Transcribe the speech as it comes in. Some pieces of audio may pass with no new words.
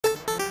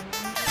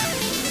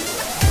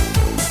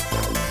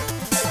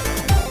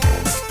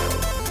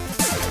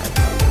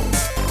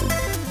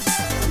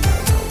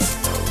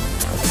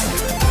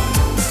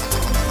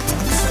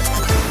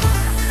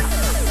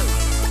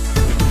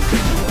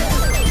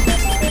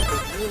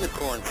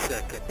Unicorn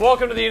Circuit.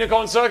 Welcome to the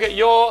Unicorn Circuit,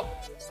 your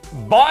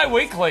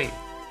bi-weekly,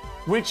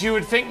 which you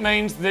would think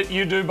means that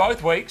you do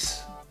both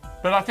weeks,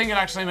 but I think it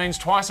actually means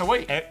twice a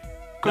week.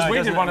 Because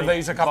we did one of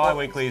these a couple of...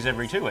 Bi-weekly is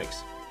every 2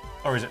 weeks.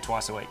 Or is it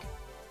twice a week?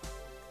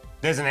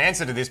 There's an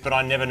answer to this, but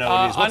I never know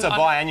what it is. What's a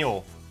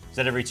biannual? Is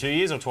that every 2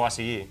 years or twice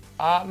a year?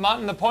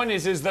 Martin, the point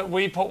is that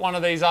we put one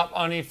of these up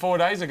only 4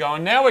 days ago,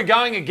 and now we're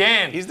going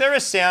again. Is there a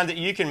sound that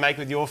you can make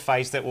with your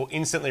face that will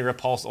instantly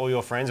repulse all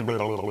your friends?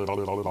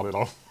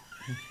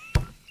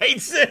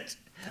 Hates it.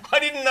 I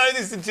didn't know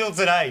this until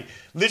today.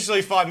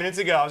 Literally 5 minutes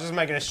ago, I was just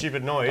making a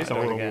stupid noise. Do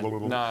it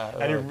again. No.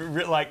 And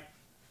it, like,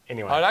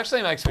 anyway. It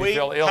actually makes me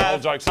feel ill, all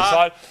jokes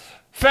aside.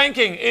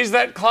 Fanking, is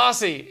that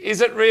classy?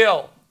 Is it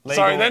real? Legal.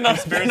 Sorry, they're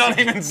not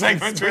even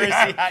segments. Is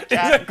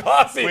it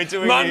classy?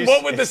 Martin,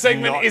 what would the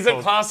segment Is It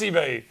Classy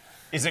be?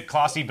 Is it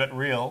classy but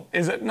real?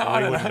 Is it? No, I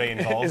don't know. Be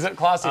involved. Is it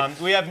classy?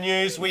 We have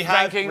news. We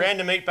have Fanking.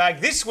 Random Meat Bag.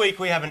 This week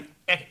we have an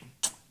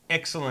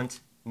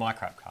excellent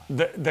mycrapcar.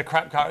 The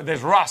crap car.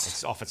 There's rust.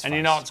 It's off its and face.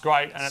 you know it's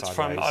great, and it's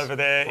from over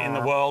there in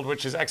the world,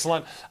 which is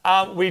excellent.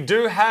 We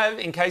do have,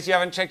 in case you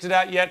haven't checked it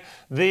out yet,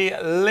 the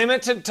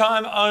limited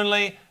time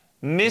only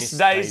Miss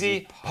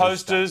Daisy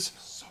posters.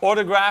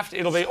 Autographed.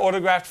 It'll be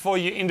autographed for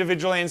you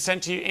individually and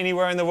sent to you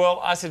anywhere in the world.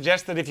 I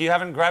suggest that if you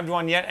haven't grabbed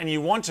one yet and you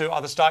want to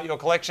either start your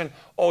collection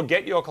or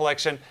get your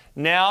collection,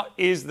 now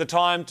is the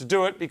time to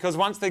do it, because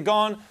once they're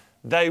gone,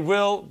 they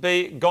will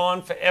be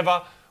gone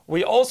forever.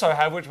 We also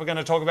have, which we're going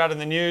to talk about in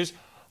the news,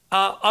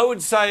 I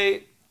would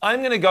say,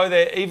 I'm going to go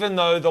there, even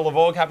though the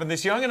Lavorg happened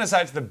this year, I'm going to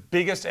say it's the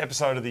biggest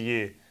episode of the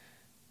year.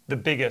 The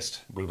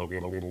biggest.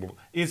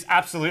 Is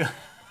absolutely...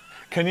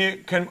 No,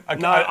 don't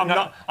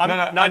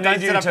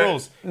set up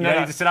rules. You don't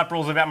need to set up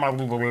rules about my...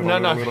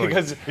 No,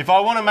 because... If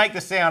I want to make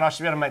the sound, I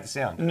should be able to make the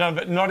sound. No,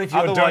 but not if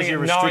you're doing it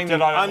knowing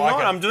that I don't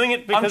like it. I'm doing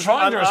it because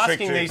I'm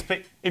asking these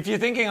people... If you're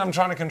thinking I'm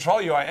trying to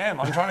control you, I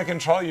am. I'm trying to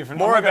control you from...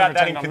 More about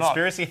that in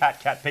Conspiracy Hat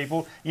Cat,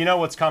 people. You know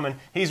what's coming.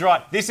 He's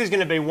right. This is going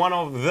to be one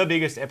of the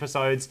biggest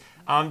episodes,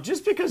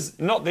 just because...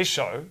 Not this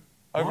show.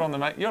 Over on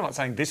the you're not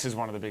saying this is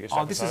one of the biggest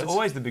episodes. This is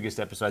always the biggest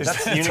episode.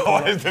 That's it's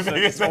always the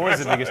biggest It's always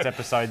the biggest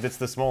episode. That's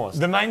the smallest.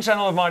 The main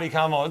channel of Mighty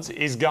Car Mods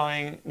is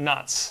going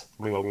nuts.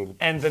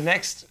 And the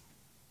next,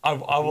 I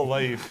will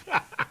leave.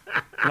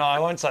 No, I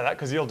won't say that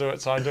because you'll do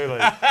it, so I do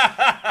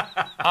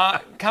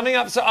leave. Coming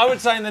up, so I would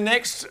say in the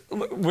next,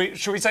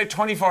 should we say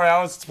 24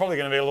 hours? It's probably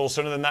going to be a little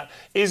sooner than that.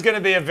 Is going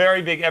to be a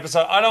very big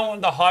episode. I don't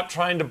want the hype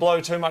train to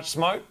blow too much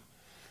smoke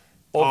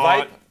or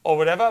vape. Or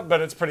whatever,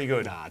 but it's pretty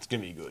good. Nah, it's going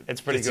to be good.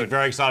 It's pretty good.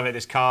 Very excited about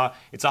this car.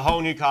 It's a whole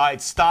new car.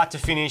 It's start to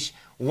finish.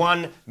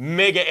 One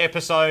mega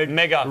episode.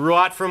 Mega.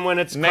 Right from when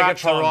it's cracked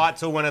to right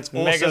till when it's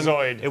awesome.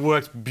 Megazoid. It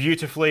works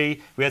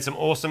beautifully. We had some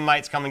awesome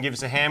mates come and give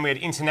us a hand. We had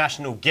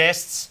international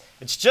guests.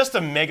 It's just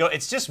mega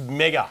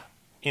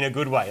in a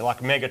good way, like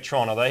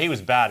Megatron, although he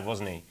was bad,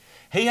 wasn't he?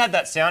 He had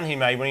that sound he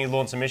made when he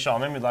launched a missile.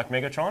 Remember, like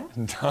Megatron? He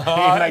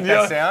make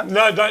that sound?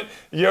 No, don't.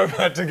 You're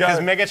about to go. Because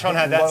Megatron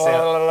had that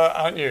sound.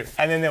 Aren't you?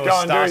 And then there was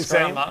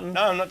Starscream. Martin.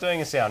 No, I'm not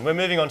doing a sound. We're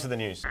moving on to the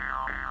news.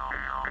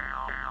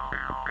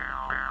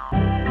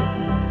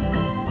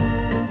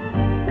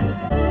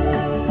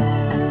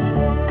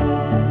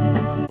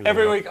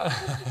 Every week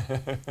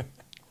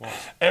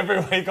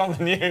on the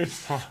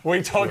news,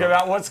 we talk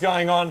about what's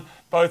going on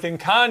both in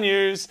car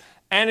news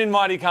and in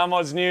Mighty Car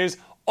Mods news.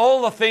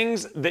 All the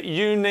things that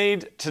you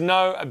need to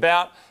know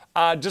about.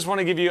 Just want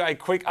to give you a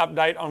quick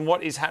update on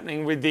what is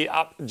happening with the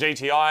Up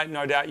GTI.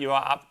 No doubt you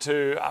are up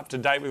to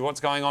date with what's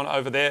going on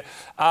over there.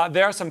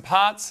 There are some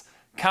parts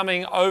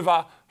coming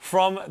over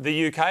from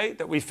the UK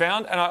that we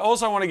found, and I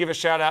also want to give a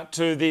shout out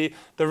to the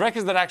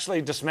wreckers that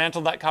actually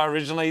dismantled that car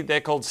originally. They're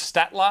called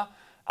Statler.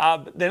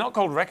 They're not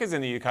called wreckers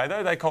in the UK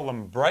though, they call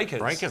them breakers.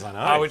 Breakers, I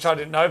know. Which I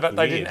didn't know, but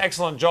they did an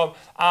excellent job.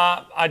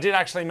 I did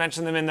actually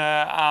mention them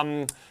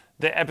in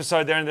the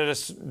episode there in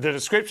the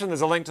description.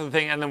 There's a link to the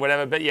thing and then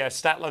whatever. But yeah,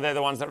 Statler, they're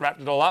the ones that wrapped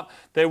it all up.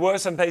 There were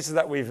some pieces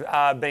that we've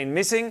been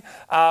missing.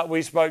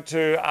 We spoke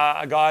to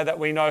a guy that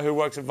we know who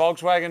works at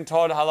Volkswagen.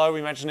 Todd, hello,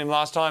 we mentioned him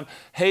last time.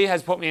 He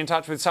has put me in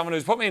touch with someone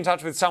who's put me in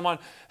touch with someone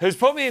who's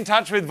put me in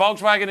touch with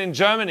Volkswagen in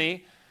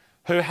Germany,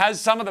 who has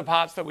some of the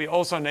parts that we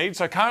also need.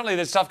 So currently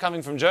there's stuff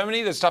coming from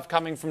Germany, there's stuff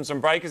coming from some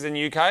breakers in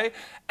the UK,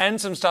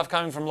 and some stuff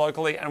coming from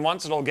locally. And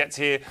once it all gets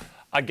here,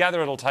 I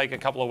gather it'll take a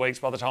couple of weeks.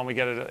 By the time we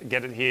get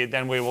it here,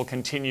 then we will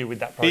continue with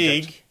that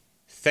project. Big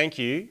thank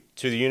you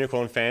to the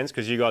Unicorn fans,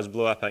 because you guys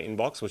blew up our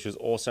inbox, which was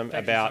awesome,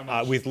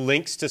 with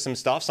links to some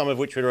stuff, some of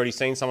which we'd already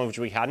seen, some of which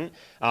we hadn't.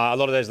 A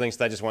lot of those links,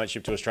 they just weren't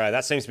shipped to Australia.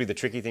 That seems to be the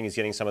tricky thing, is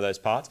getting some of those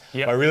parts.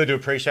 Yep. I really do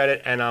appreciate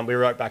it, and we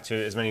wrote back to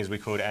as many as we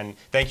could, and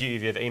thank you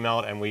if you've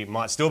emailed, and we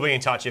might still be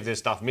in touch if there's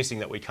stuff missing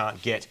that we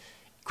can't get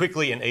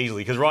quickly and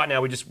easily, because right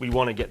now we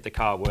want to get the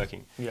car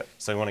working. Yep.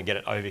 So we want to get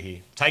it over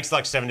here. Takes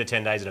like 7 to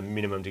 10 days at a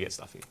minimum to get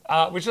stuff here.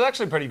 Which is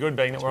actually pretty good,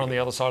 being that we're on the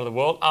other side of the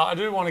world. I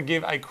do want to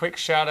give a quick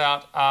shout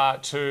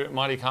out to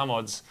Mighty Car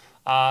Mods.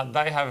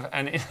 They have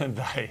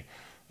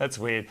that's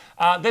weird.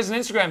 There's an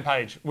Instagram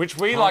page which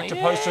we like to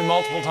post to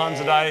multiple times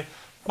a day.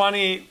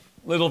 Funny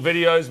little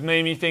videos,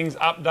 memey things,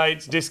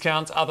 updates,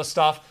 discounts, other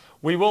stuff.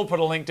 We will put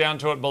a link down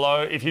to it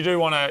below. If you do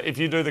want to, if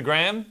you do the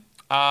gram,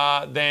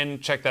 then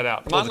check that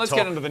out. Martin, let's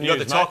get into the news. You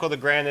got the talk or the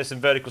gram. There's some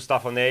vertical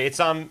stuff on there. It's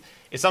some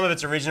of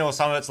it's original,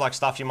 some of it's like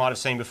stuff you might have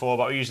seen before,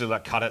 but we usually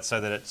like cut it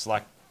so that it's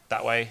like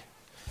that way.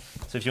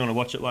 So if you want to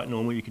watch it like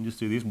normal, you can just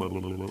do this. Blah, blah,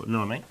 blah, blah, you know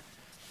what I mean?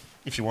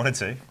 If you wanted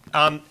to.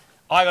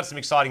 I got some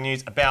exciting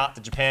news about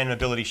the Japan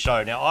Mobility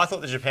Show. Now, I thought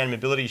the Japan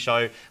Mobility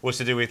Show was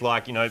to do with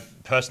like, you know,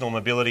 personal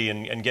mobility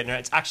and getting around.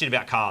 It's actually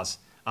about cars.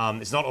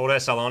 It's not auto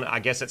salon. I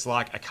guess it's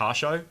like a car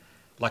show,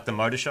 like the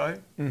motor show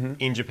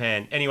in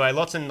Japan. Anyway,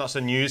 lots and lots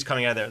of news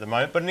coming out there at the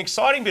moment. But an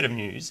exciting bit of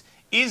news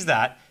is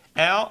that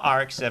our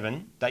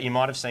RX-7 that you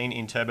might have seen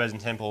in Turbos and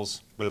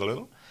Temples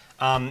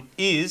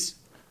is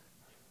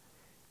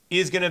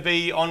going to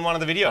be on one of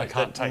the videos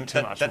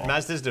that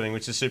Mazda's doing,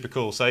 which is super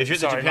cool. So if you're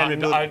at the Japan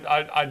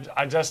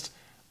Mobility...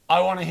 I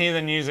want to hear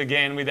the news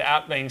again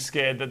without being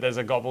scared that there's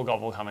a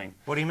gobble coming.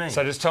 What do you mean?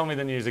 So just tell me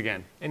the news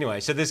again. Anyway,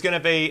 so there's going to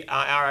be,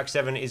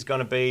 RX-7 is going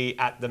to be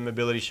at the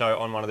Mobility Show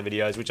on one of the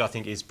videos, which I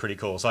think is pretty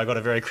cool. So I got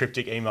a very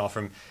cryptic email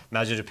from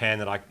Mazda Japan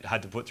that I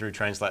had to put through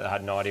Translate. I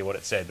had no idea what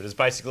it said, but it's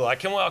basically like,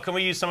 can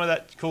we use some of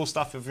that cool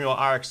stuff from your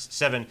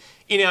RX-7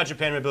 in our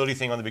Japan Mobility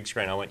thing on the big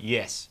screen? I went,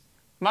 yes.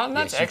 Martin,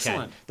 that's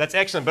excellent. That's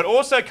excellent. But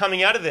also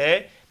coming out of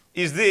there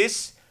is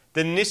this,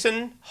 the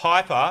Nissan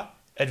Hyper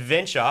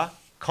Adventure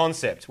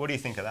concept. What do you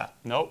think of that?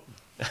 Nope.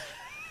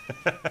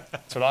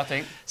 That's what I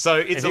think. So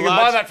it's if you could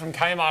buy that from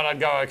Kmart, I'd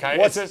go okay.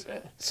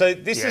 So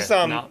this is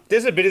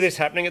there's a bit of this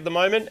happening at the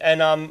moment,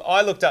 and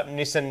I looked up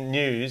Nissan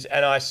news,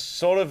 and I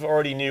sort of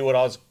already knew what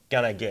I was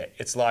gonna get.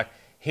 It's like,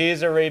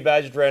 here's a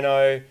rebadged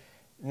Renault.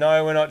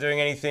 No, we're not doing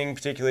anything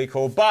particularly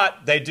cool, but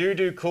they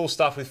do cool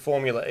stuff with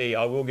Formula E.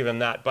 I will give them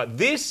that. But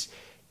this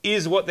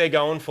is what they're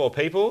going for,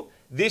 people.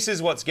 This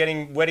is what's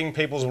wetting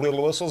people's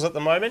little whistles at the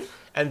moment,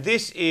 and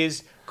this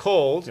is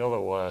called You're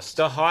the worst.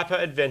 The Hyper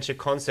Adventure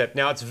Concept.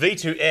 Now it's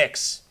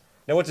V2X.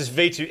 Now what does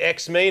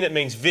V2X mean? It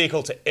means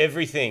vehicle to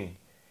everything.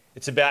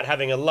 It's about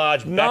having a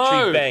large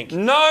battery bank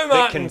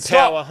that can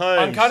power homes.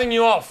 I'm cutting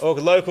you off. Or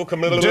local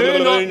communities.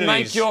 Do not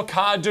make your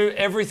car do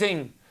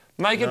everything.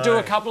 Make it do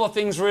a couple of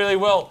things really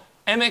well.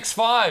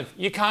 MX-5,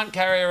 you can't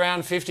carry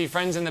around 50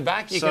 friends in the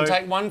back. You can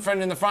take one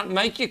friend in the front.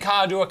 Make your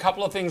car do a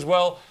couple of things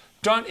well.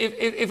 Don't.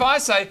 If I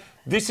say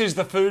this is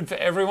the food for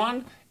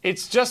everyone,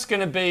 it's just going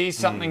to be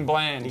something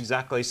bland.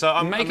 Exactly.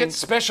 So make it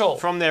special.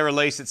 From their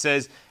release, it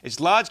says its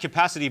large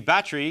capacity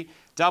battery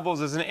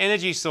doubles as an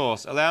energy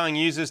source, allowing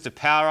users to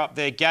power up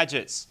their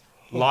gadgets,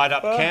 light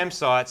up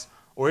campsites,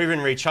 or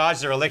even recharge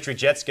their electric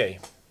jet ski.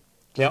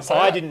 Now,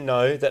 I didn't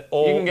know that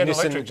all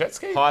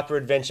Nissan Hyper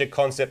Adventure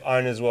concept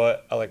owners were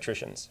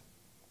electricians.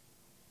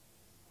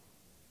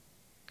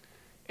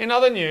 In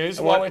other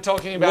news, while we're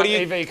talking about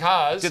EV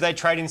cars... Do they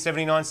trade in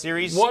 79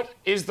 series? What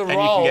is the role...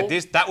 And you can get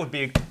this. That would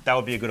be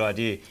a good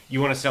idea.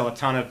 You want to sell a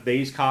ton of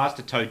these cars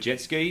to tow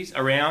jet skis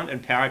around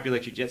and power up your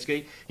electric jet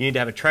ski. You need to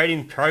have a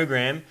trade-in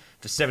program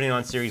for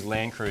 79 series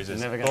Land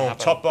Cruisers. Never going to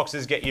happen. Top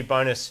boxes get you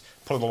bonus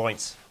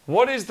points.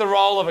 What is the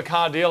role of a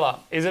car dealer?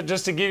 Is it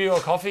just to give you a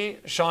coffee,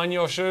 shine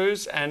your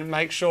shoes, and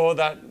make sure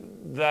that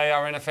they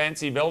are in a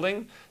fancy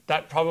building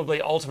that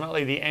probably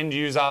ultimately the end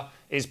user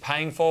is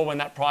paying for when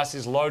that price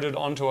is loaded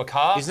onto a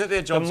car? Isn't it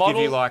their job to give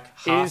you like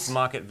half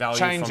market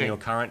value from your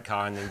current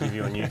car and then give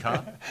you a new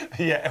car?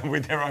 Yeah,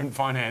 with their own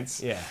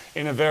finance. Yeah.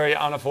 In a very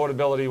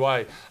unaffordability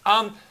way.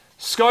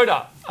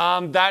 Skoda,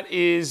 that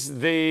is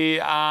the,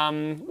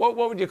 what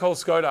would you call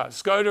Skoda?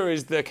 Skoda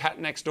is the cat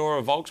next door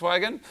of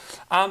Volkswagen.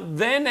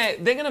 They're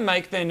going to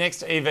make their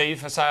next EV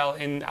for sale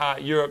in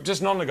Europe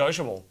just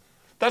non-negotiable.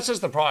 That's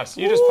just the price.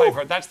 You just pay for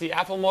it. That's the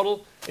Apple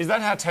model. Is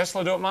that how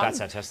Tesla do it, Martin? That's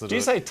how Tesla do it. Do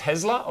you say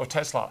Tesla or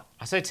Tesla?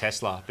 I say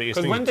Tesla.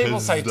 Because when people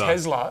say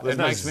Tesla, it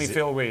makes me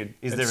feel weird.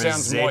 Is there a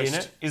Z in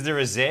it? Is there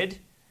a Z?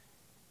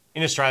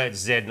 In Australia, it's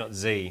Z, not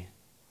Z,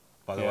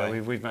 by the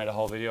way. We've made a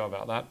whole video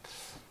about that.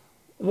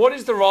 What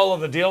is the role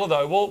of the dealer,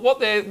 though? Well, what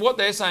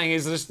they're saying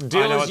is this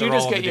dealers, you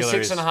just get your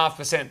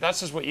 6.5%. That's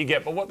just what you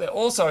get. But what they're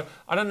also,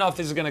 I don't know if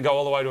this is going to go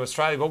all the way to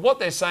Australia, but what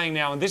they're saying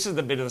now, and this is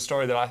the bit of the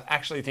story that I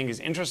actually think is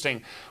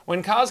interesting,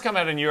 when cars come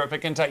out in Europe, it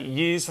can take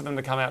years for them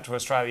to come out to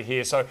Australia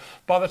here. So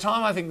by the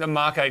time I think the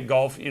Mark 8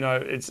 Golf, you know,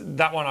 it's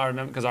that one I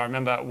remember because I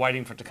remember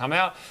waiting for it to come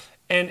out.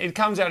 And it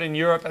comes out in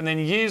Europe, and then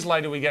years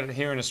later we get it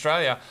here in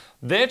Australia.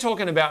 They're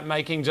talking about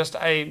making just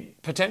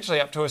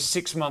potentially up to a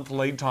 6-month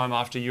lead time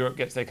after Europe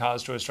gets their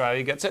cars to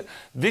Australia gets it.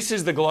 This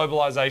is the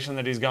globalization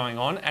that is going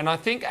on. And I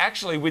think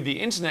actually with the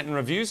internet and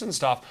reviews and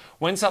stuff,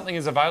 when something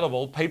is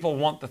available, people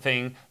want the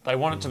thing, they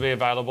want it to be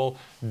available.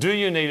 Do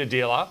you need a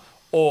dealer?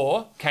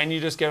 Or can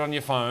you just get on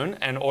your phone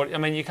and order? I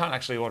mean, you can't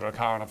actually order a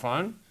car on a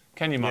phone,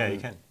 can you, Mum? Yeah, you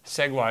can.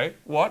 Segway,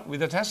 what?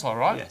 With a Tesla,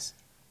 right? Yes.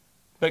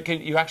 But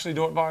can you actually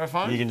do it via a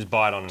phone? You can just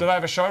buy it on... Do they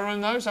have a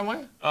showroom, though,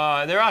 somewhere?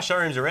 There are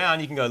showrooms around.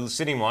 You can go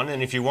sit in one,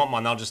 and if you want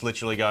one, they'll just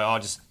literally go, oh,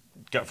 just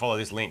go follow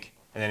this link,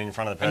 and then in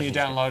front of the person... And you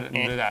download it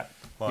and do that.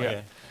 Well,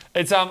 yeah.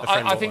 It's,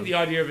 I think the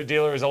idea of a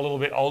dealer is a little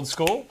bit old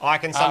school. I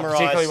can summarise...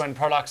 Particularly when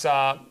products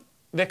are...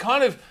 They're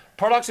kind of...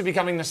 products are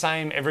becoming the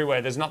same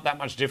everywhere. There's not that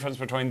much difference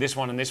between this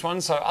one and this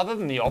one. So other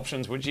than the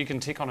options, which you can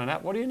tick on an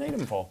app, what do you need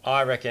them for?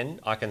 I reckon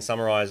I can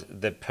summarise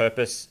the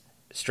purpose,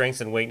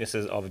 strengths and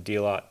weaknesses of a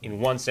dealer in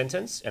one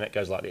sentence, and it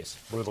goes like this.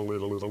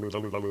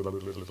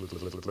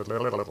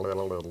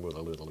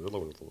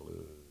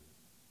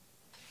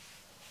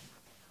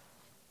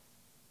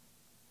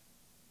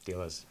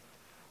 Dealers.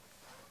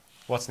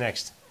 What's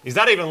next? Is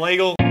that even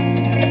legal?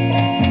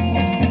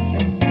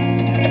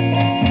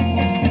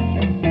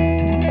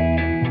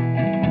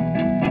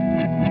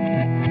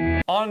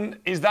 On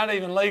Is That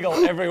Even Legal?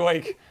 Every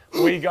week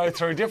we go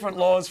through different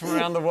laws from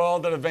around the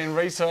world that have been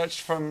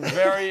researched from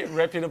very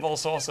reputable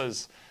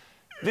sources.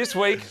 This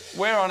week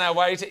we're on our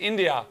way to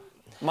India.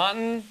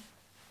 Martin,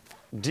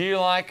 do you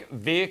like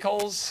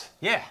vehicles?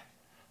 Yeah.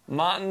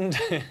 Martin,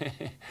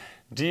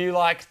 do you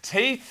like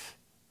teeth?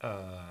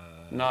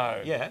 No.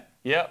 Yeah.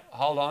 Yep,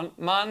 hold on.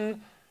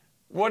 Martin,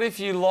 what if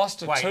you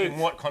lost a tooth? Wait, in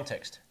what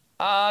context?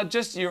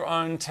 Just your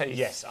own teeth.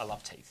 Yes, I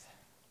love teeth.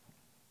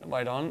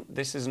 Wait on,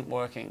 this isn't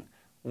working.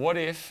 What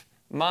if,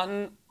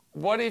 Martin,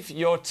 what if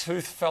your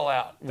tooth fell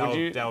out?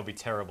 That would be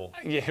terrible.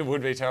 Yeah, it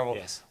would be terrible.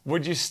 Yes.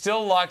 Would you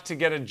still like to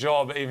get a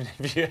job even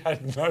if you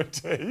had no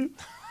teeth?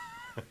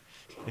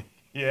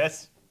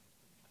 Yes.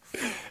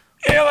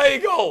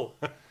 Illegal!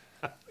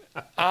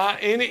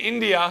 In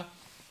India...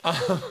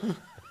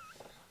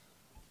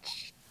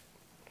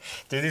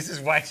 Dude, this is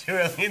way too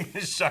early in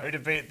the show to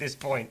be at this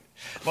point.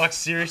 Like,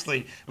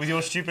 seriously, with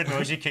your stupid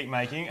noise you keep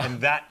making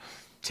and that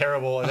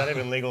terrible, is that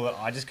even legal that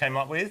I just came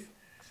up with?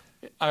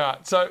 All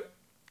right, so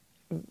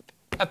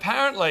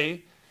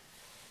apparently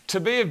to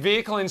be a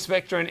vehicle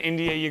inspector in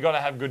India, you've got to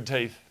have good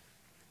teeth.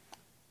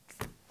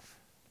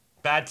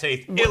 Bad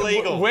teeth.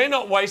 Illegal. We're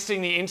not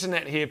wasting the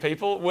internet here,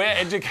 people. We're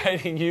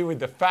educating you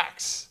with the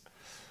facts.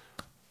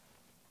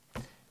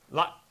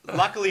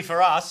 Luckily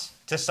for us,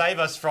 to save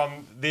us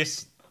from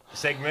this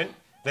segment,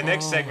 the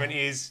next segment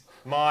is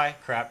My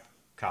Crap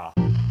Car.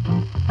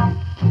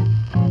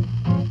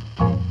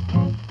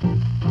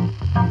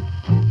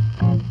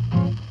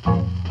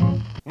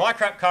 My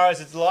Crap Car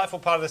is a delightful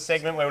part of the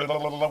segment where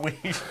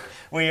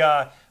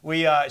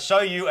we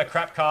show you a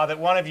crap car that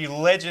one of you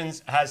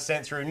legends has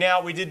sent through.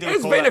 Now, we did do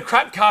It's been a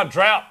crap car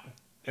drought.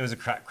 It was a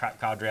crap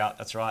car drought,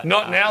 that's right.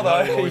 Not now,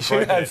 though. You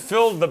have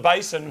filled the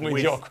basin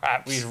with your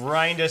craps. We've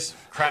rained us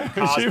crap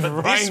cars. You've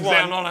but rained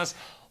down on us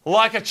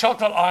like a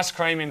chocolate ice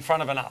cream in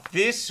front of an up.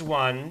 This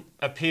one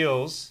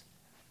appeals,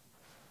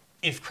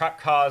 if crap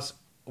cars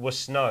were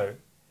snow,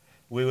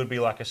 we would be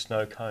like a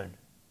snow cone.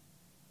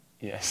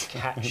 Yes.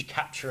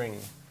 Capturing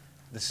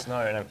the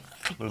snow. And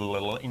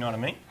you know what I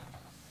mean?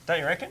 Don't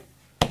you reckon?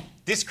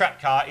 This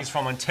crap car is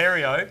from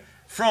Ontario,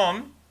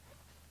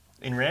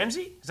 in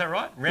Ramsey? Is that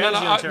right?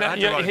 Ramsey,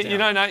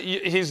 Ontario.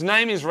 His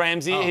name is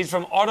Ramsey. Oh. He's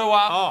from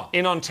Ottawa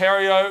in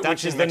Ontario,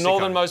 which is the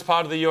northernmost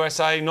part of the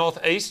USA,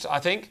 northeast, I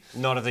think.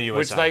 Not of the USA.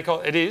 Which they call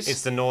it is.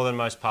 It's the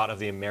northernmost part of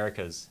the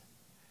Americas.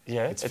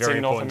 Yeah, it's a very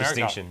in North important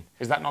America. distinction.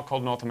 Is that not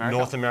called North America?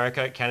 North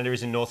America. Canada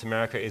is in North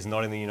America. Is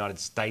not in the United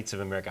States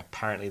of America.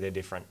 Apparently, they're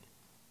different.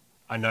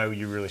 I know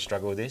you really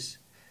struggle with this,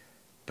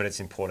 but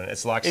it's important.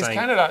 It's like saying... Is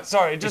Canada...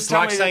 Sorry, just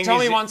tell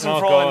me once and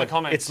for all in the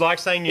comments. It's like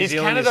saying New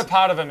Zealand is... Canada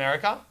part of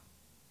America?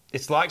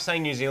 It's like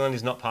saying New Zealand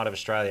is not part of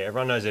Australia.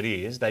 Everyone knows it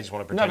is. They just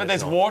want to pretend No, but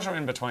there's water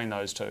in between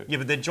those two. Yeah,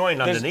 but they're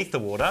joined underneath the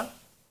water.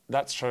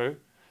 That's true.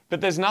 But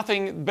there's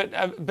nothing... But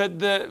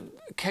the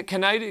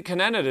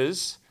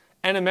Canada's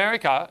and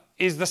America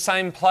is the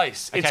same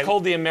place. Okay, it's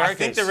called the Americas. I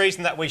think the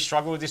reason that we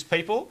struggle with this,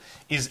 people,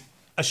 is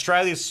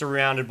Australia's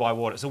surrounded by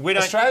water. So we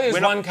don't... Australia's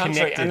one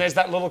country, and there's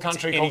that little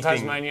country called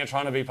Tasmania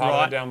trying to be part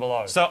of it down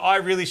below. So I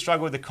really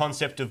struggle with the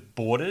concept of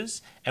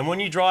borders. And when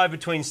you drive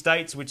between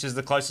states, which is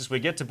the closest we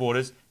get to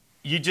borders...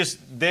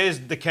 there's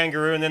the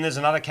kangaroo and then there's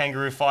another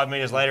kangaroo 5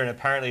 metres later and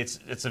apparently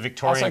it's a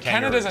Victorian kangaroo. So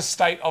Canada's a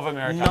state of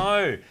America?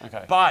 No.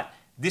 Okay. But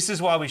this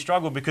is why we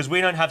struggle because we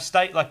don't have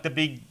state like the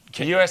big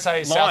the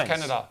USA is South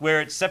Canada.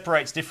 Where it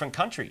separates different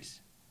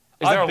countries.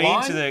 Is there a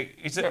line?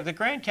 Is it the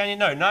Grand Canyon?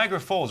 No, Niagara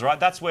Falls, right?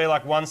 That's where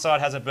like one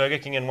side has a Burger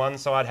King and one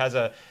side has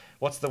a,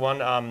 what's the one,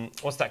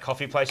 what's that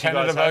coffee place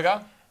Canada you guys Burger?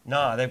 have?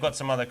 No, they've got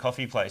some other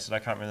coffee place that I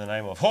can't remember the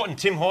name of.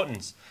 Tim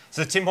Hortons.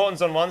 So Tim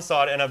Hortons on one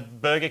side and a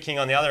Burger King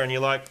on the other and you're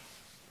like,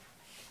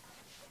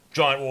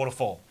 giant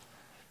waterfall.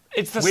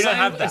 It's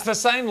the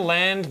same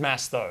land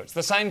mass though. It's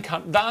the same,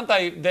 aren't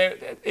they?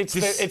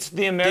 It's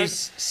the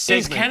Americas.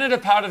 Is Canada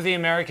part of the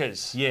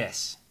Americas?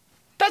 Yes.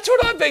 That's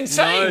what I've been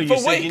saying for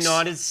weeks. No, you said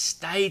United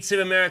States of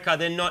America.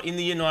 They're not in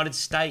the United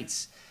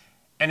States.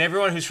 And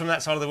everyone who's from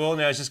that side of the world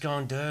now is just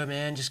going, duh,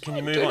 man, just can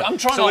you move on? I'm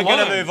trying to learn. So we're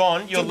going to move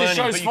on. You're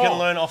learning, but you can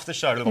learn off the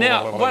show.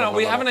 Now,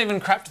 we haven't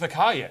even crapped the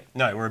car yet.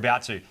 No, we're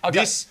about to. Okay.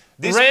 This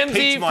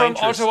Ramsey from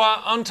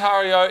Ottawa,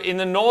 Ontario, in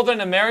the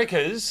Northern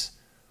Americas,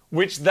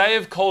 which they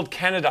have called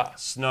Canada.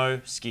 Snow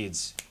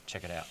skids.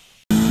 Check it out.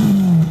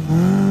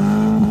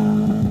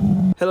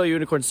 Hello,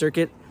 Unicorn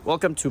Circuit.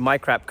 Welcome to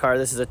mycrapcar.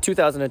 This is a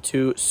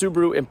 2002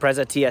 Subaru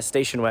Impreza TS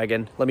station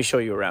wagon. Let me show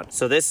you around.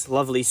 So this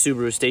lovely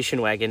Subaru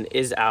station wagon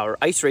is our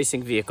ice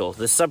racing vehicle.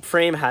 The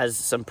subframe has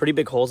some pretty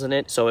big holes in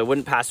it, so it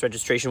wouldn't pass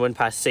registration, wouldn't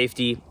pass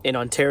safety in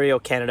Ontario,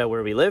 Canada,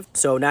 where we live.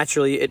 So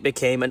naturally it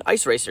became an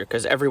ice racer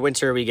because every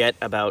winter we get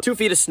about 2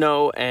 feet of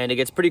snow and it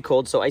gets pretty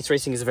cold. So ice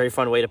racing is a very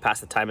fun way to pass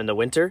the time in the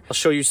winter. I'll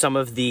show you some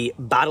of the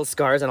battle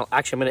scars, and I'm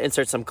going to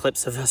insert some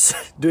clips of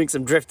us doing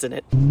some drifts in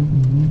it.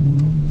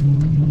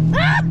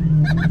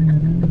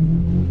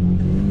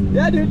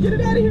 Yeah, dude, get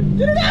it out of here!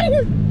 Get it out of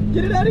here!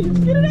 Get it out of here!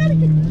 Get it out of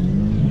here!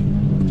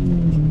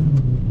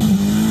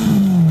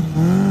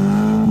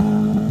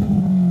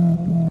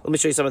 Let me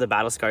show you some of the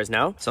battle scars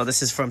now. So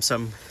this is from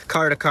some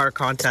car-to-car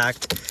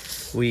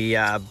contact. We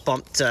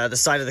bumped the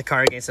side of the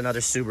car against another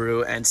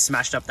Subaru and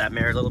smashed up that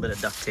mirror. A little bit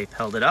of duct tape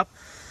held it up.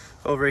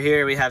 Over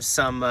here we have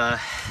some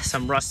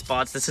rust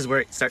spots. This is where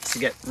it starts to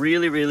get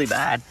really, really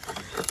bad.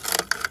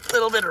 A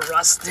little bit of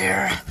rust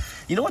there.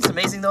 You know what's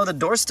amazing though? The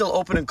door's still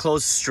open and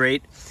closed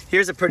straight.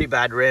 Here's a pretty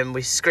bad rim.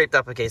 We scraped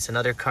up against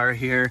another car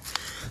here.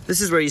 This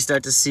is where you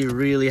start to see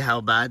really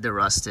how bad the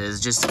rust is,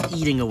 just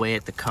eating away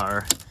at the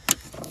car.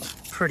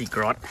 Pretty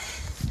grot.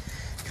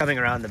 Coming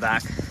around the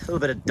back, a little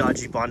bit of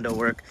dodgy Bondo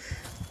work.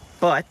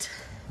 But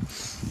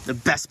the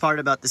best part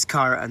about this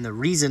car, and the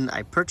reason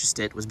I purchased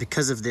it, was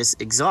because of this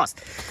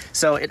exhaust.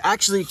 So it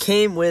actually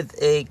came with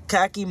a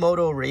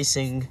Kakimoto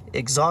Racing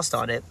exhaust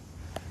on it.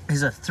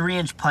 There's a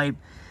 3-inch pipe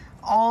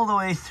all the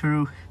way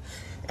through,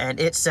 and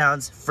it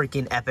sounds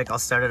freaking epic. I'll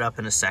start it up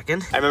in a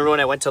second. I remember when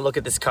I went to look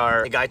at this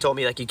car, the guy told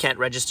me like you can't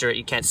register it,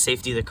 you can't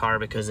safety the car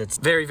because it's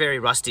very, very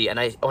rusty. And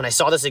when I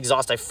saw this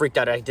exhaust, I freaked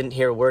out. I didn't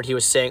hear a word he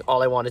was saying.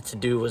 All I wanted to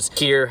do was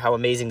hear how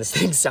amazing this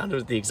thing sounded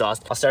with the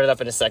exhaust. I'll start it up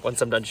in a sec once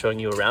I'm done showing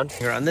you around.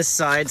 Here on this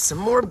side, some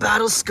more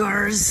battle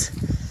scars.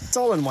 It's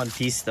all in one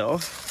piece though.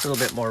 A little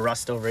bit more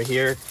rust over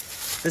here.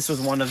 This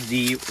was one of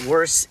the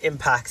worst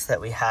impacts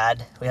that we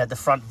had. We had the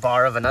front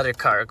bar of another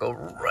car go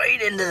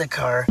right into the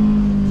car.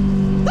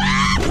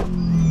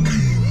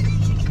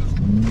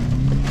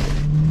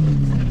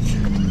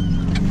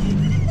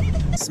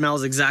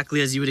 Smells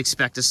exactly as you would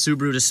expect a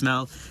Subaru to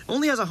smell.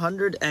 Only has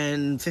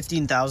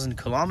 115,000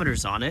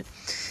 kilometers on it.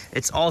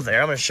 It's all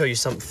there. I'm gonna show you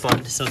something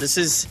fun. So this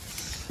is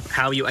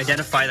how you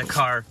identify the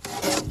car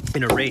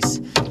in a race.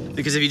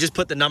 Because if you just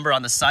put the number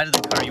on the side of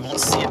the car, you won't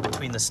see it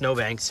between the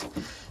snowbanks.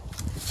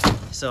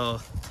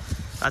 So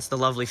that's the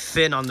lovely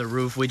fin on the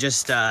roof. We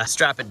just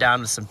strap it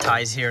down with some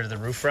ties here to the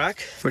roof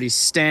rack. Pretty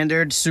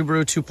standard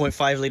Subaru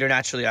 2.5 liter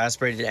naturally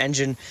aspirated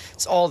engine.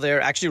 It's all there.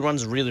 Actually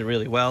runs really,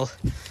 really well.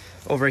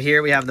 Over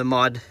here we have the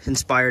mod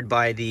inspired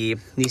by the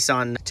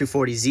Nissan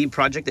 240Z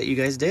project that you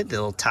guys did. The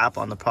little tap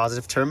on the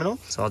positive terminal.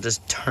 So I'll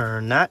just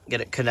turn that,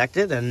 get it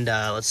connected, and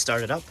let's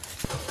start it up.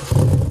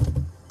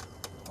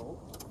 Oh.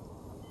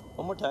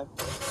 One more time.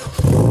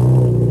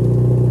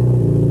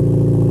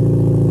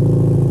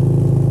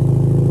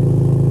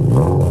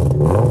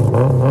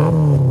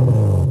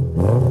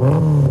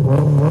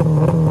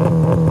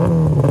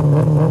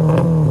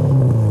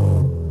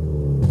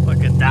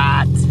 Look at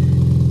that.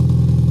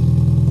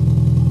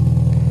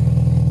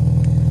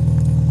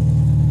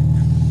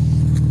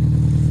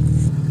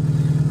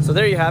 So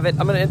there you have it.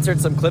 I'm gonna insert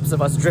some clips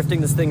of us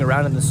drifting this thing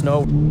around in the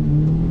snow.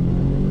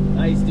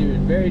 Nice,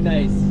 dude, very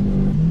nice.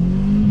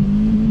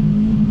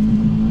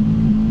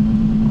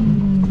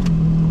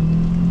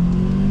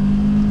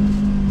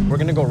 We're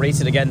gonna go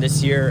race it again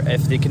this year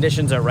if the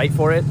conditions are right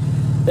for it.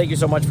 Thank you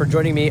so much for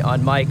joining me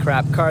on My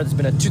Crap Car. This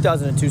has been a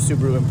 2002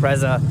 Subaru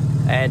Impreza,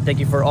 and thank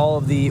you for all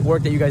of the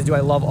work that you guys do. I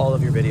love all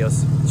of your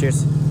videos.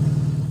 Cheers.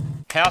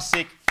 How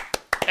sick.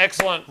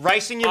 Excellent.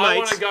 Racing your I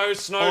mates want to go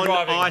snow on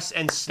driving. ice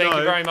and snow.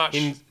 Thank you very much.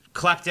 In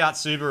clapped out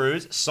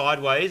Subarus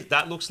sideways.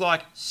 That looks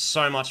like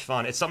so much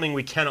fun. It's something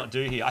we cannot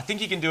do here. I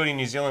think you can do it in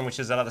New Zealand, which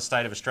is that other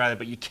state of Australia,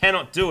 but you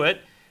cannot do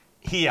it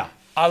here.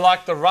 I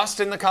like the rust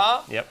in the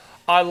car. Yep.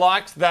 I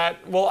liked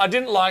that. Well, I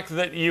didn't like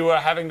that you were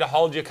having to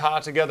hold your car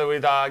together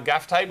with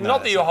gaff tape. No,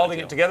 not that you were holding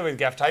ideal. it together with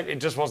gaff tape. It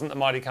just wasn't the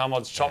Mighty Car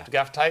Mods chopped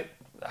gaff tape.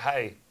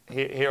 Hey,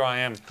 here I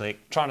am.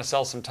 Click. Trying to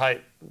sell some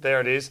tape.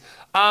 There it is.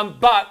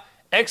 But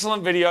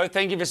excellent video.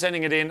 Thank you for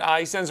sending it in.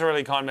 He sends a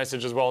really kind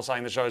message as well,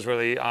 saying the show's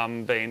really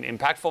been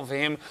impactful for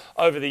him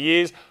over the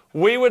years.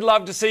 We would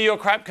love to see your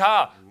crap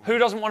car. Who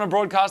doesn't want to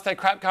broadcast their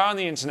crap car on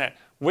the internet?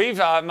 We've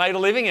made a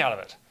living out of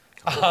it.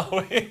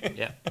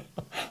 Yeah.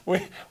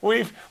 We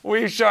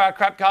show our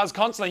crap cars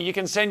constantly. You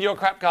can send your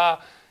crap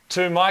car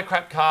to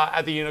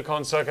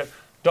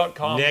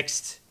mycrapcar@theunicorncircuit.com.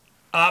 Next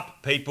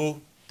up,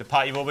 people, the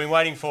part you've all been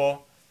waiting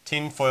for,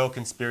 tinfoil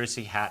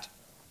conspiracy hat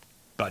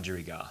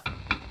budgerigar.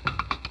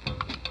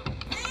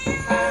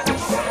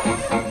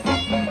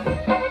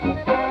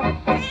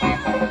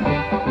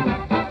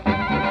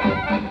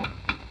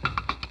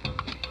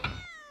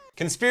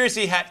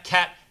 Conspiracy hat,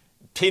 cat,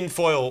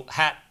 tinfoil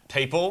hat,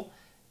 people.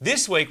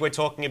 This week we're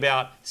talking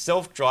about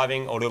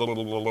self-driving or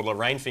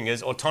rain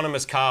fingers,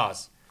 autonomous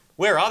cars.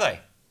 Where are they?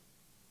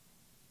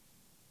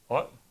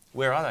 What?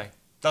 Where are they?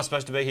 They're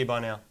supposed to be here by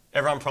now.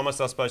 Everyone promised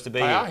they're supposed to be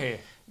here. They are here.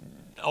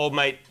 Old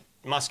mate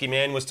Musky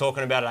Man was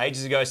talking about it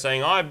ages ago,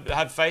 saying, I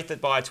have faith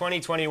that by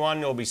 2021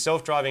 there will be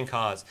self-driving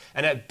cars.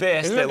 And at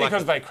best, Isn't it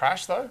because they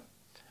crash, though?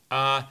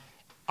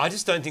 I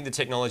just don't think the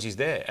technology's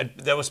there.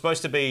 They were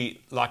supposed to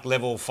be like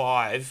level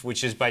 5,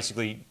 which is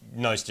basically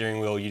no steering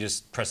wheel, you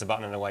just press a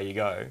button and away you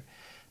go.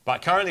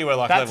 But currently we're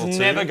like level 2. That's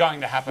never going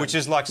to happen. Which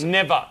is like...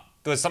 Never.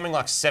 There's something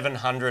like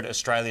 700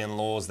 Australian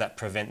laws that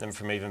prevent them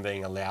from even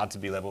being allowed to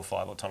be level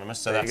 5 autonomous.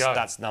 So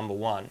that's number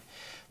 1.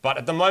 But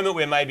at the moment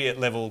we're maybe at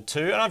level 2,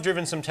 and I've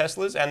driven some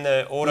Teslas and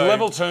the auto...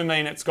 Level 2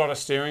 mean it's got a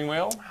steering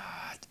wheel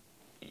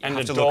and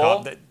a door?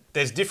 Look up.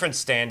 There's different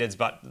standards,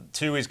 but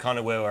 2 is kind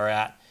of where we're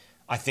at.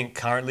 I think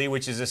currently,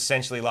 which is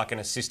essentially like an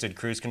assisted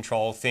cruise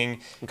control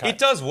thing. Okay. It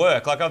does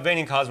work. Like I've been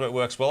in cars where it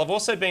works well. I've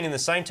also been in the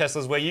same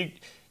Teslas where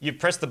you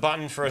press the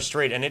button for a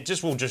street and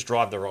it will just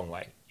drive the wrong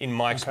way. In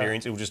my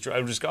experience, it'll just go,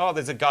 oh,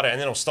 there's a gutter, and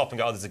then it'll stop and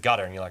go, oh, there's a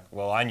gutter, and you're like,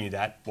 well, I knew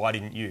that. Why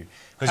didn't you?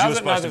 Because you were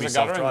supposed to be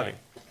self-driving.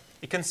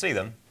 You can see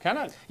them. Can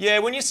it? Yeah,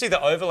 when you see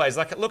the overlays,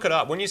 like look it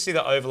up. When you see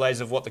the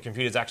overlays of what the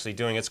computer's actually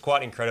doing, it's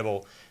quite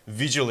incredible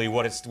visually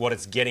what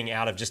it's getting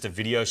out of just a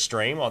video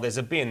stream. Oh, there's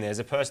a bin, there's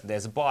a person,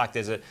 there's a bike,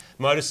 there's a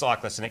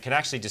motorcyclist, and it can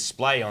actually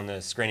display on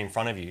the screen in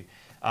front of you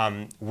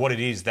what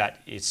it is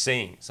that it's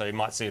seeing. So you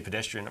might see a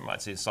pedestrian, it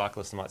might see a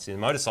cyclist, it might see a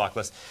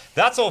motorcyclist.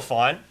 That's all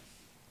fine.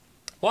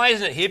 Why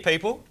isn't it here,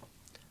 people?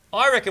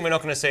 I reckon we're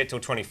not going to see it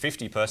till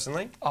 2050,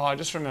 personally. Oh, I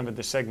just remembered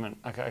the segment.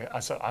 Okay, I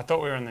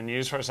thought we were in the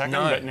news for a second,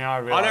 no, but now I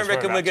realise I don't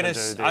reckon we're going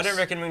to. I don't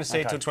reckon we're going to see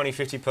it till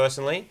 2050,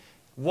 personally.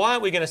 Why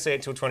aren't we going to see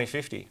it till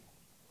 2050?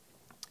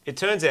 It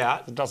turns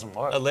out, it doesn't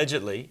work.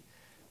 Allegedly,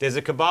 there's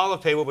a cabal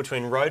of people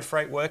between road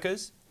freight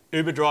workers,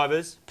 Uber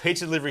drivers,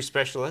 pizza delivery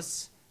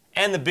specialists,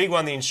 and the big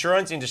one, the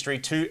insurance industry,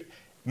 to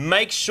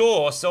make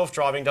sure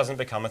self-driving doesn't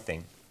become a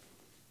thing.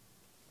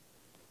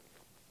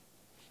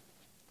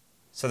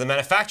 So the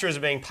manufacturers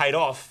are being paid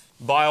off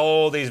by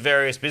all these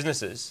various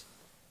businesses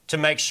to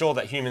make sure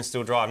that humans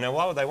still drive. Now,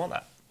 why would they want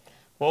that?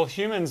 Well,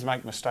 humans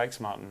make mistakes,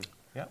 Martin.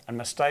 Yep. And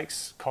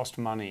mistakes cost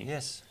money.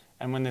 Yes.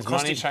 And when there's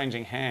money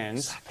changing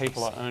hands,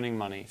 people are earning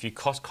money. If you're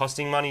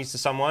costing money to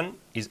someone,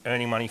 is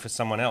earning money for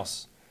someone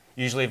else.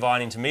 Usually via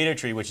an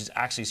intermediary, which is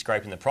actually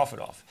scraping the profit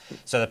off.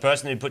 So the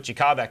person who puts your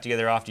car back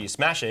together after you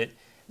smash it,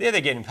 they're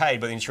getting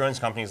paid, but the insurance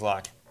company's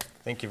like,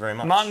 thank you very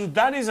much. Martin,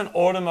 that is an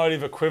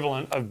automotive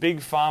equivalent of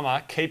Big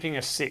Pharma keeping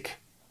us sick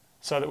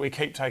so that we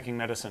keep taking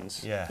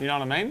medicines. Yeah. You know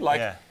what I mean?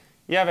 Like,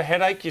 you have a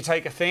headache, you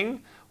take a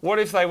thing. What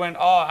if they went,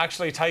 oh,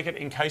 actually take it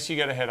in case you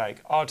get a headache.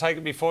 Oh, take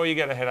it before you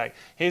get a headache.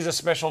 Here's a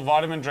special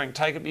vitamin drink.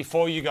 Take it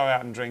before you go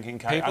out and drink in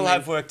case. People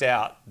have worked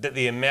out that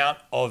the amount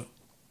of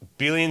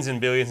billions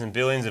and billions and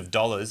billions of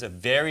dollars of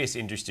various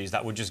industries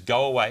that would just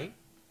go away,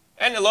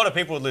 and a lot of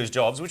people would lose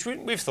jobs, which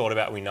we've thought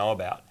about, we know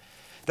about,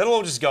 that'll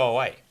all just go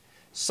away.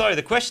 So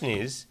the question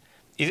is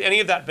any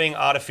of that being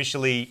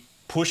artificially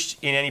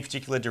pushed in any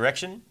particular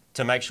direction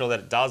to make sure that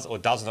it does or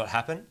does not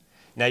happen?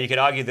 Now, you could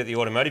argue that the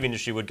automotive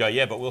industry would go,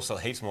 yeah, but we'll sell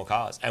heaps more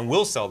cars, and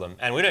we'll sell them,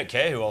 and we don't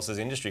care who else's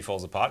industry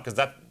falls apart, because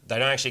they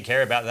don't actually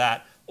care about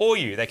that or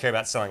you. They care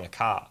about selling a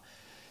car.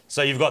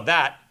 So you've got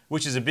that,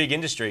 which is a big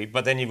industry,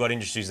 but then you've got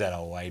industries that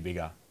are way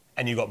bigger,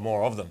 and you've got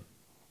more of them.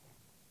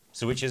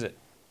 So which is it?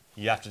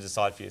 You have to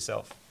decide for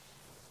yourself.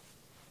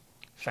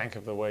 Fank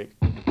of the week.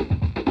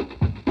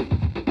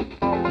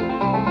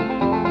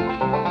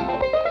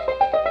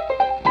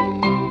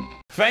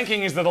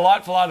 Fanking is the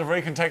delightful art of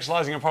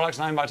recontextualising a product's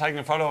name by taking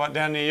a photo of it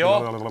down near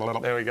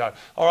your... There we go.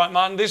 All right,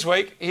 Martin, this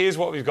week, here's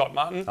what we've got,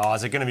 Martin. Oh,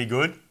 is it going to be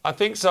good? I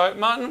think so.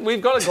 Martin,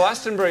 we've got a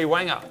Glastonbury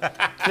wanger.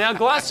 Now,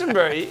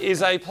 Glastonbury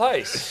is a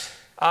place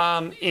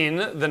in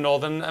the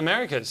Northern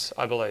Americas,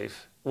 I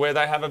believe, where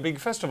they have a big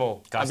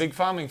festival, a big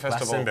farming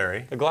festival.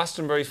 Glastonbury? The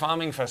Glastonbury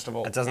Farming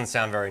Festival. It doesn't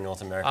sound very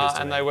North American to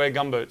me. And they wear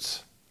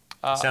gumboots.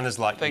 Sounds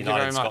like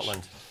United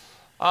Scotland.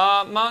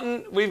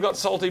 Martin, we've got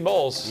salty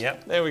balls.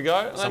 Yep. There we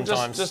go.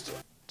 Sometimes.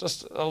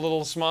 Just a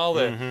little smile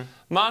there. Mm-hmm.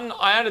 Martin,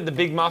 I added the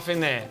Big Muff in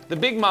there. The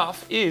Big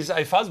Muff is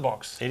a fuzz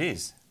box. It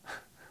is.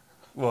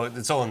 Well,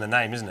 it's all in the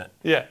name, isn't it?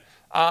 Yeah.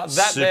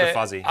 Super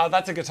fuzzy.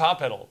 That's a guitar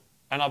pedal,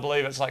 and I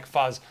believe it's like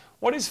fuzz.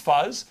 What is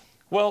fuzz?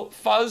 Well,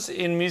 fuzz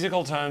in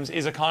musical terms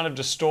is a kind of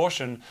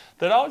distortion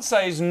that I would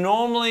say is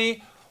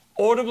normally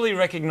audibly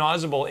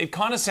recognisable. It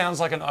kind of sounds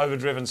like an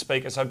overdriven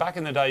speaker. So back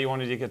in the day, you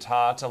wanted your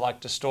guitar to like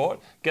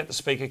distort, get the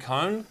speaker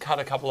cone, cut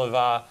a couple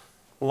of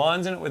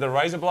lines in it with a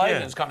razor blade,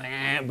 and it's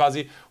kind of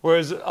buzzy.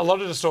 Whereas a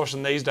lot of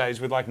distortion these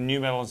days with like new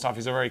metal and stuff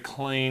is a very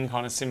clean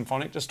kind of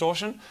symphonic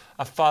distortion.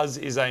 A fuzz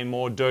is a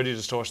more dirty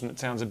distortion that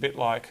sounds a bit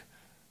like...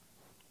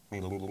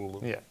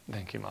 Yeah,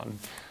 thank you, Martin.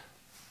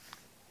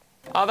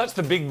 That's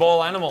the big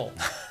ball animal,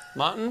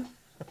 Martin.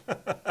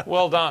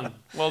 Well done.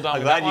 Well done.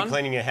 I'm glad you're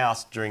cleaning your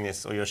house during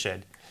this, or your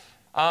shed.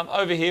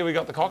 Over here we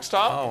got the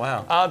Cockstar. Oh,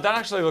 wow. That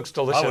actually looks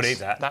delicious. I would eat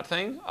that. That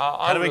thing.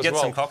 How do we get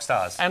some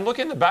Cockstars? And look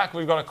in the back,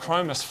 we've got a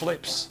Chromus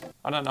Flips.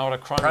 I don't know what a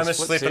Chromus Flips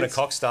is. Flip and a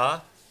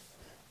Cockstar.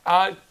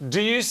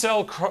 Do you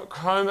sell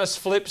Chromus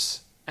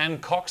Flips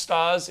and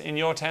Cockstars in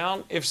your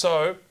town? If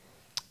so,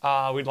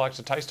 we'd like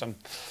to taste them.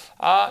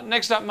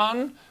 Next up,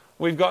 Martin,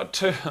 we've got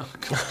two...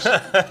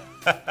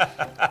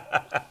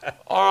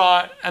 All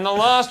right, and the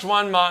last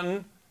one,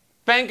 Martin.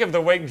 Bank of the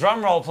week.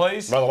 Drum roll,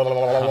 please. You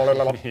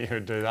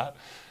would do that.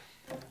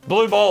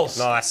 Blue balls.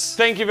 Nice.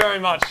 Thank you very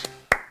much.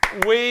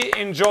 We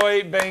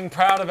enjoy being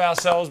proud of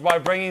ourselves by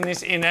bringing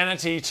this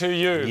inanity to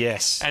you.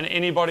 Yes. And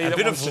anybody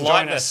that wants to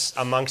join us.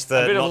 A bit of lightness amongst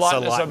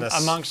the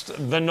lightness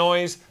amongst the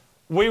noise.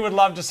 We would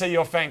love to see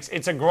your Fanks.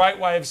 It's a great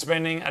way of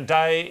spending a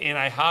day in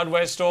a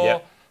hardware store.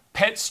 Yep.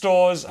 Pet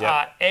stores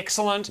are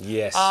excellent.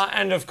 Yes.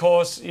 And of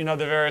course, you know,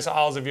 the various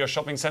aisles of your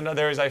shopping centre.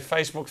 There is a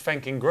Facebook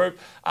Fanking group.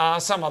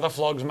 Some other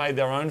flogs made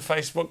their own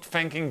Facebook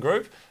Fanking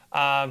group.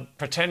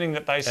 Pretending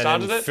that they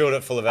started and it. Filled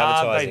it full of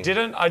advertising. They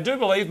didn't. I do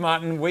believe,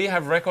 Martin, we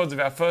have records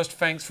of our first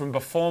Fanks from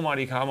before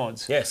Mighty Car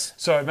Mods. Yes.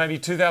 So maybe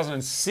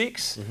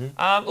 2006.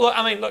 Look,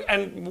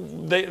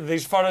 and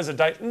these photos are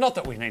dated. Not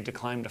that we need to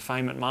claim to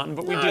fame it, Martin,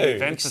 but we did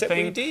invent the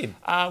thing. We did.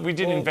 We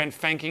did invent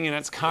Fanking in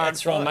its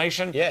current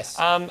formation. Right. Yes.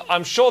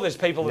 I'm sure there's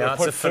people that have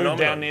put food phenomenon.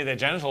 down near their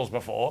genitals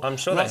before. I'm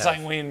sure I'm they not have.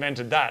 saying we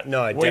invented that.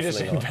 No, we just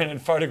definitely not.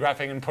 invented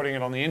photographing and putting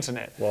it on the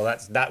internet. Well,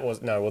 that's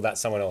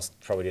someone else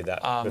probably did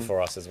that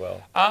before us as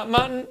well.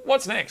 Martin,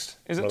 what's next?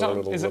 Is it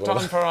time? Is it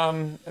time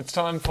for It's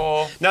time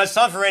for. No, it's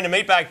time for random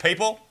meat bag,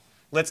 people.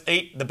 Let's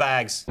eat the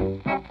bags.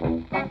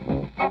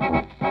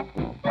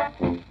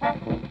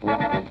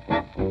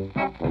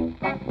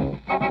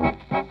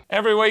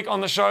 Every week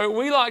on the show,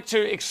 we like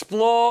to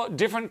explore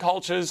different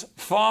cultures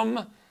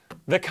from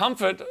the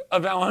comfort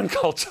of our own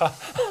culture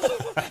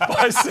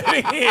by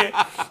sitting here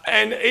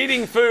and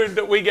eating food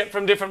that we get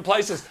from different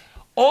places.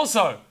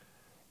 Also,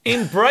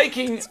 in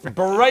breaking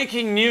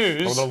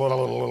news,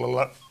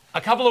 a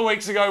couple of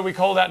weeks ago we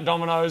called out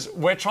Domino's.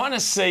 We're trying to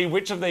see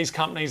which of these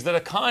companies that are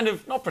kind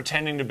of not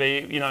pretending to be,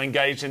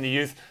 engaged in the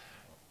youth,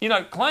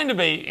 claim to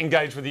be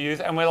engaged with the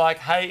youth, and we're like,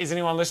 hey, is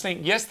anyone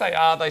listening? Yes, they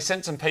are. They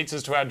sent some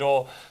pizzas to our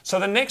door. So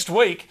the next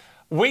week,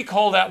 we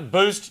called out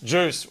Boost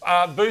Juice.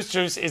 Boost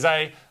Juice is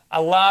a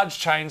large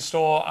chain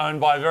store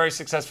owned by a very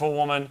successful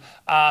woman,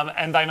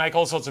 and they make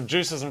all sorts of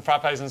juices and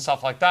frappes and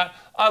stuff like that.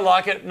 I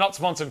like it. Not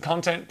sponsored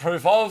content,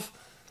 proof of.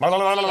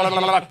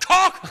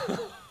 Cock!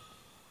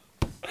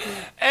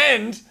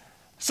 And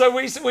so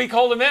we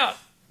called them out.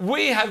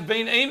 We have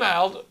been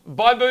emailed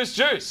by Boost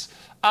Juice.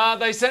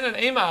 They sent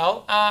an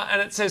email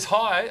and it says,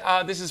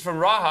 hi, this is from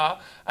Raha.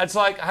 It's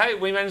like, hey,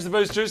 we manage the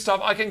Boost Juice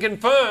stuff. I can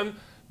confirm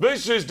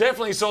Boost Juice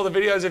definitely saw the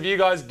videos of you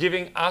guys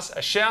giving us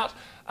a shout.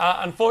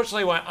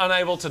 Unfortunately, we're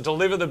unable to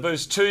deliver the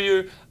Boost to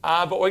you,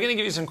 but we're going to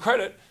give you some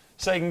credit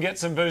so you can get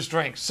some Boost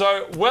drinks.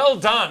 So well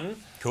done.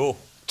 Cool.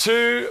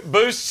 To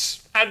Boost's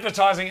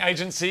advertising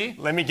agency.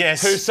 Let me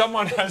guess. Who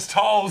someone has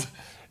told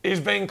is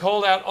being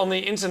called out on the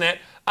internet.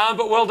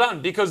 But well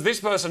done, because this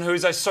person, who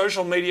is a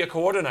social media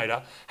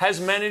coordinator,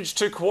 has managed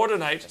to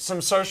coordinate some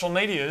social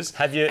medias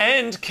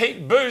and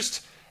keep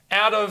Boost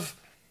out of,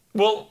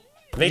 well,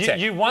 VTech.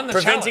 You won the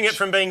Preventing challenge. it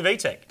from being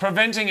VTech.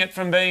 Preventing it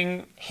from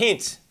being...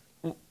 Hint.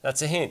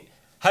 That's a hint.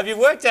 Have you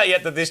worked out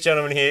yet that this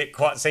gentleman here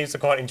seems to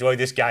quite enjoy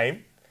this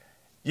game?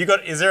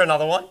 Is there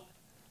another one?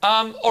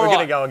 We're going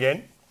to go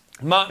again.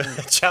 Martin.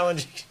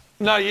 Challenge.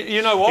 No,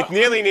 you know what? It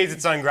nearly needs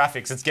its own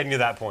graphics. It's getting to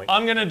that point.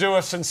 I'm going to do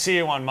a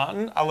sincere one,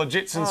 Martin. A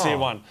legit sincere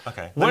one.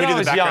 Okay. When Let me I do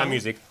was the background young,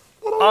 music.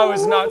 No,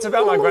 it's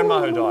about my grandma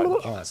who died.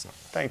 Oh, that's not.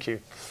 Thank you.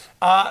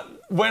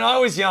 When I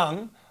was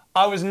young,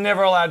 I was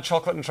never allowed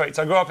chocolate and treats.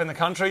 I grew up in the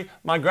country.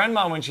 My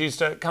grandma, when she used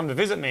to come to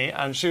visit me,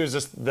 and she was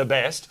just the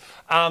best,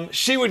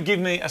 she would give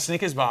me a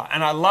Snickers bar.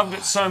 And I loved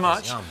it so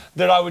much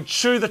that I would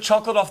chew the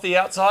chocolate off the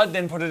outside,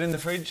 then put it in the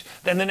fridge.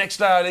 Then the next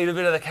day I'd eat a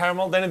bit of the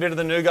caramel, then a bit of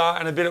the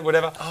nougat, and a bit of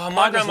whatever. Oh,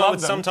 my grandma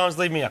would sometimes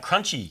leave me a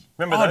crunchy.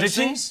 Remember those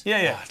things?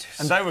 Yeah. Oh,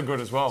 and they were good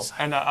as well.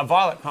 And a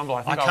violet crumble,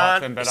 I think I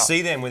liked them better. I can't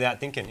see them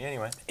without thinking.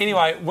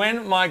 Anyway,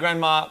 when my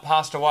grandma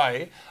passed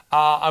away,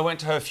 I went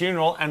to her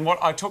funeral, and what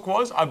I took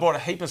was I bought a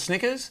heap of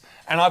Snickers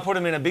and I put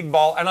them in a big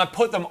bowl and I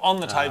put them on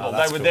the table.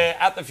 They were there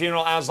at the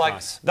funeral. I was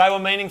like, they were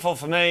meaningful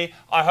for me.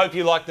 I hope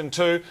you like them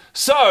too.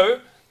 So,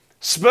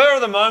 spur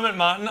of the moment,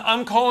 Martin,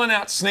 I'm calling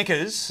out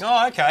Snickers.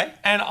 Oh, okay.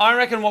 And I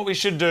reckon what we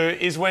should do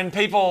is when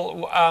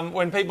people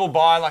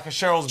buy like a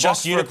Cheryl's box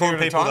just for a unicorn period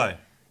of people time, though.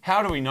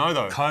 How do we know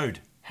though? Code.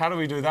 How do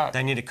we do that?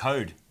 They need a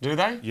code. Do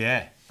they?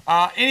 Yeah.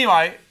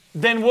 Anyway,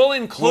 then we'll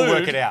include, We'll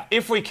work it out.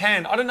 if we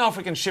can. I don't know if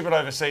we can ship it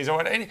overseas or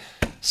what.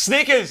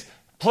 Snickers,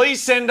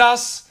 please send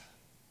us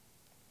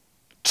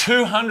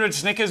 200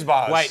 Snickers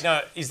bars. Wait,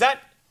 no, is that...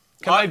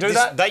 Can I do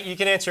that? You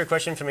can answer a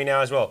question for me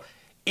now as well.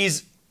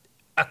 Is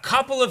a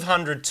couple of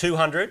hundred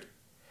 200,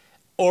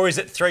 or is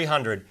it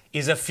 300?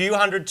 Is a few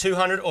hundred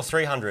 200 or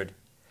 300?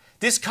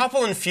 This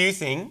couple and few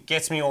thing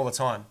gets me all the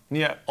time.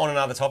 Yeah. On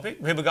another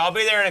topic. People go, I'll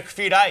be there in a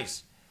few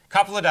days.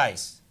 Couple of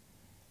days.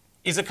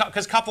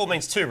 Because couple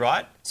means two,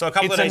 right? So a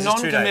couple of days is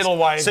 2 days. It's a non-committal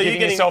way of so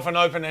giving yourself an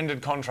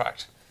open-ended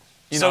contract.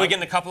 So we're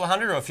getting a couple of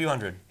hundred or a few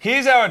hundred?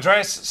 Here's our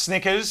address,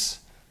 Snickers.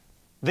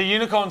 The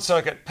Unicorn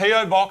Circuit,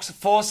 PO Box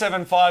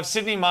 475,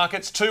 Sydney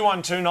Markets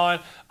 2129.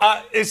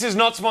 This is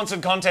not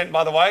sponsored content,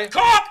 by the way.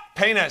 Cock!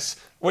 Penis.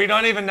 We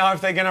don't even know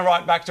if they're going to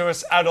write back to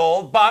us at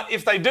all. But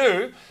if they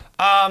do,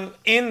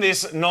 in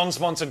this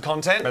non-sponsored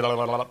content,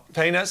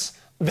 penis,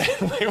 then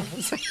we will...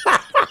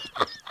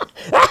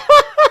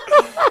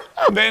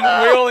 then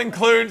we'll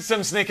include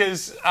some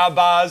Snickers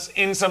bars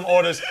in some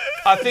orders.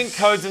 I think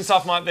codes and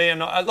stuff might be.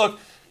 Look,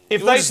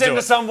 if they send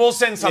us some, we'll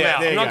send some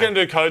out. I'm not going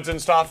to do codes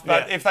and stuff,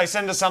 but if they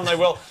send us some, they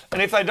will.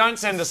 And if they don't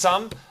send us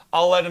some,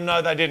 I'll let them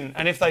know they didn't.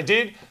 And if they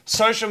did,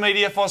 social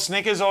media for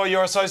Snickers or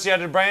your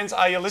associated brands,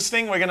 are you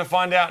listening? We're going to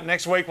find out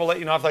next week. We'll let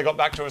you know if they got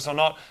back to us or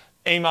not.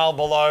 Email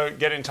below,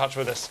 get in touch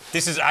with us.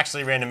 This is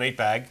actually random eat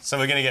bag, so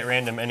we're going to get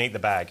random and eat the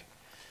bag.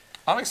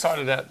 I'm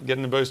excited about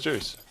getting the Boost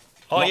juice.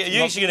 Oh,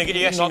 you're actually going to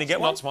get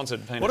one? Not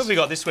sponsored, penis. What have we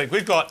got this week?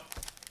 We've got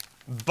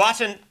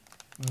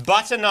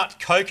butternut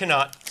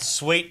coconut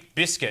sweet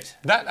biscuit.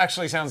 That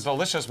actually sounds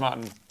delicious,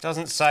 Martin.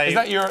 Doesn't say. Is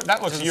that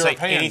that looks European?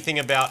 Say anything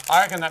about.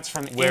 I reckon that's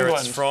from where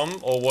England. it's from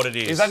or what it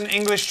is. Is that an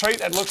English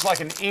treat? It looks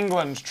like an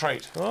England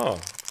treat. Oh.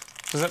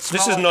 Does it smell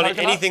This is like not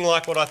coconut? anything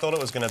like what I thought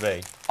it was going to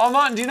be. Oh,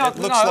 Martin, do you not?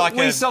 It looks like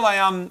we sell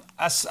an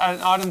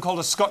item called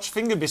a Scotch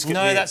finger biscuit.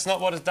 No, here. that's not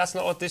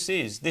what this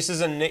is. This is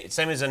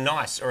same as a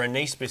nice or a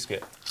nice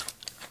biscuit.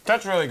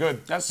 That's really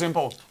good. That's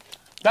simple.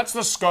 That's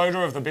the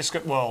Skoda of the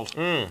biscuit world.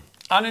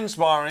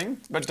 Uninspiring,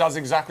 but does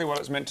exactly what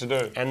it's meant to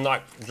do. And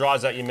like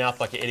dries out your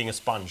mouth like you're eating a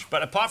sponge.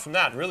 But apart from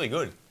that, really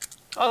good.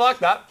 I like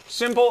that.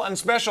 Simple and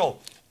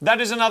special. That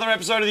is another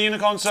episode of the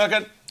Unicorn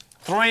Circuit.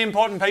 3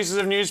 important pieces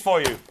of news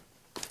for you.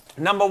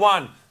 Number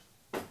 1,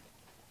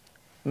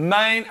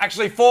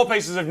 actually 4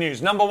 pieces of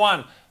news. Number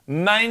 1,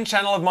 main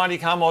channel of Mighty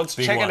Car Mods.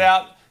 Check it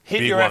out.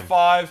 Hit your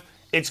F5.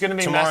 It's going to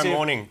be massive. Tomorrow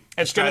morning.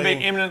 It's going to be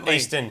imminently.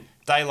 Eastern.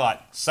 Daylight,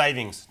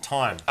 savings,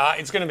 time.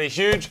 It's going to be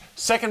huge.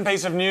 Second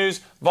piece of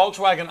news,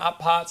 Volkswagen Up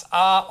parts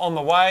are on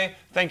the way.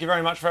 Thank you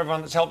very much for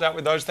everyone that's helped out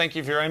with those. Thank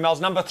you for your emails.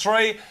 Number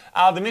 3,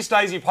 the Miss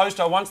Daisy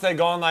poster. Once they're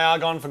gone, they are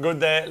gone for good.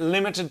 They're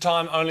limited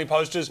time only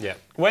posters. Yeah.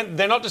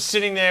 They're not just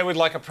sitting there with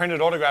like a printed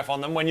autograph on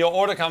them. When your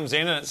order comes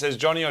in and it says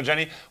Johnny or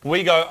Jenny,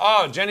 we go,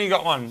 oh, Jenny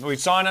got one. We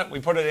sign it,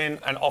 we put it in,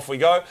 and off we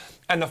go.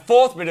 And the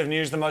 4th bit of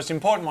news, the most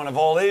important one of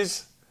all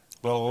is...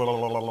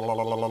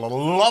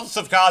 Lots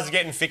of cars are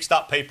getting fixed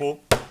up,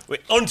 people. We're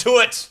onto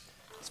it.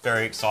 It's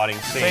very exciting.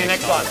 See you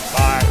next time.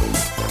 Bye.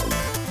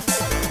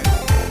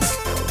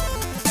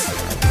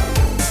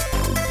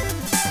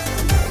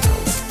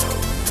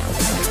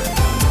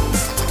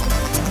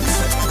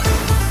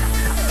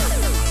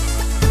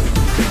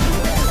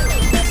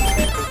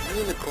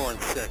 Unicorn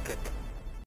Circuit.